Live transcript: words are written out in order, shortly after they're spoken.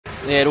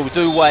it'll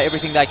do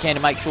everything they can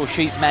to make sure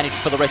she's managed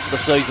for the rest of the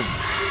season.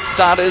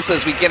 Starters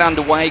as we get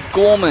underway: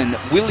 Gorman,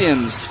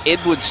 Williams,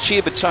 Edwards,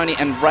 Chiabatoni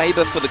and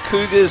Raber for the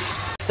Cougars.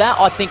 That,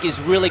 I think, is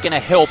really going to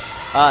help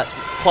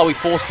Chloe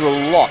Forster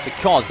a lot,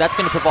 because that's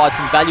going to provide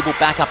some valuable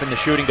backup in the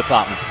shooting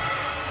department.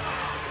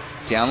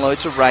 Down low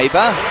to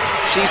Raber.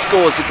 She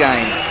scores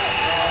again.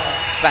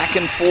 It's back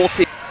and forth.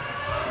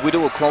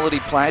 Widow, a quality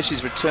player.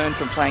 She's returned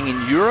from playing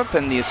in Europe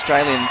and the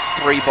Australian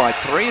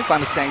 3x3, if I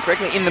understand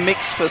correctly, in the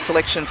mix for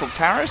selection for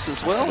Paris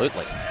as well.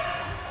 Absolutely.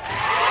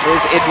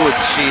 There's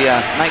Edwards. She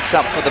makes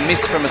up for the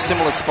miss from a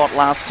similar spot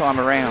last time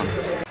around.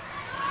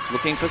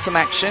 Looking for some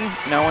action.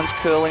 No one's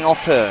curling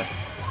off her.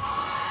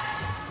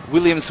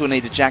 Williams will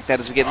need to jack that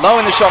as we get low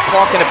in the shot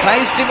clock, and it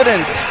pays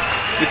dividends.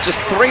 With just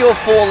 3 or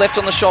 4 left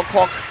on the shot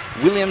clock,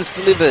 Williams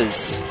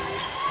delivers.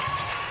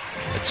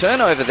 A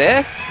turnover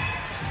there,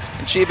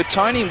 and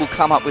Chiabatoni will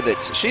come up with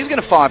it. She's going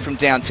to fire from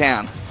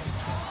downtown.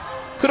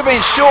 Could have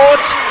been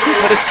short,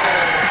 but it's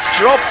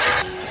dropped.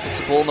 Puts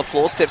the ball on the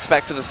floor, steps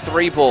back for the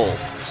 3 ball.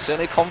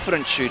 Certainly a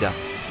confident shooter.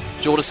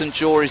 Jordan St.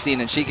 George is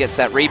in, and she gets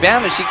that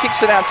rebound, and she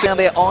kicks it out to now.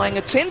 They're eyeing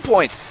a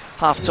 10-point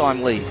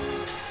halftime lead.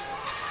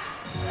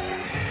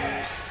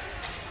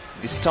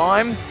 This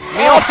time,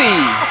 Miotti.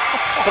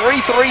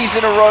 3 threes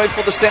in a row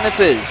for the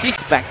Senators.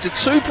 It's back to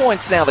 2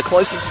 points now, the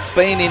closest it's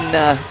been in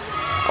a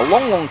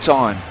long, long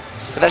time.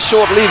 But that's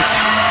short-lived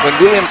when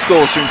Williams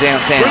scores from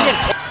downtown. Brilliant.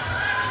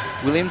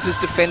 Williams is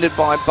defended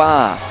by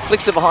Barr.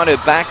 Flicks it behind her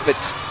back,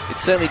 but it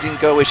certainly didn't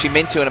go where she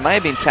meant to, and it may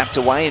have been tapped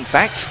away, in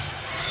fact.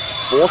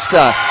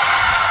 Forster.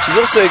 She's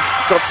also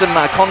got some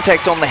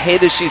contact on the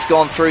head as she's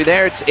gone through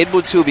there. It's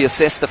Edwards who will be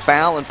assessed the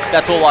foul. And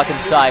that's all I can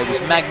say. It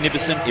was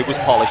magnificent. It was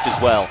polished as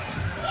well.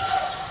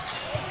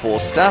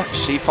 Forster,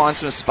 she finds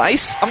some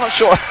space. I'm not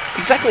sure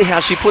exactly how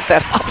she put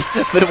that up,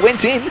 but it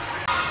went in.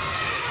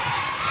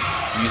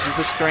 Uses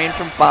the screen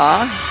from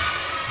Barr.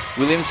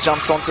 Williams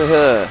jumps onto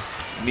her.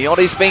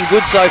 Miotti's been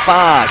good so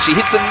far. She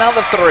hits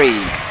another 3.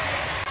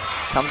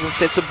 Comes and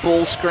sets a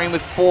ball screen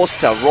with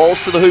Forster.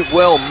 Rolls to the hoop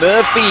well.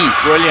 Murphy.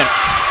 Brilliant.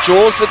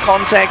 Draws the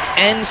contact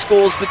and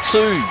scores the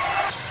 2.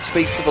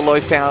 Speaks to the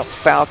low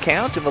foul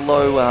count and the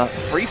low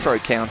free throw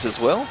count as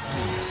well.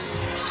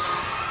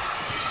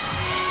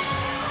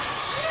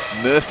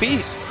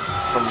 Murphy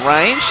from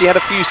range. She had a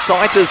few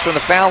sighters from the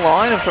foul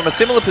line and from a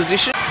similar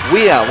position.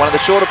 Weir, one of the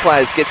shorter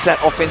players, gets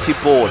that offensive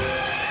board.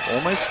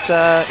 Almost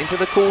into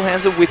the cool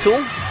hands of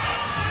Whittle.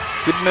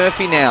 Good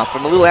Murphy now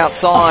from a little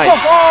outside.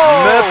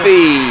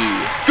 Murphy.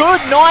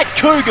 Good night,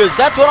 Cougars.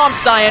 That's what I'm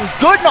saying.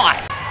 Good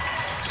night.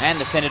 And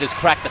the Senators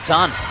cracked the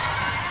ton.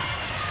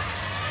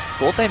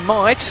 Thought they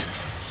might.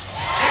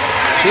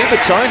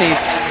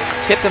 Chiabatoni's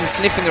kept them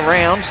sniffing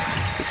around.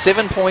 But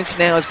 7 points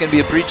now is going to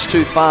be a bridge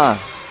too far.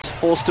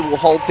 Forster will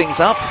hold things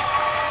up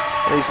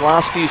these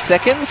last few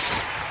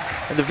seconds.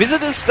 And the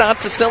visitors start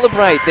to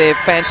celebrate their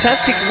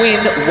fantastic win,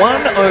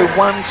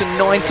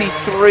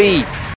 101-93.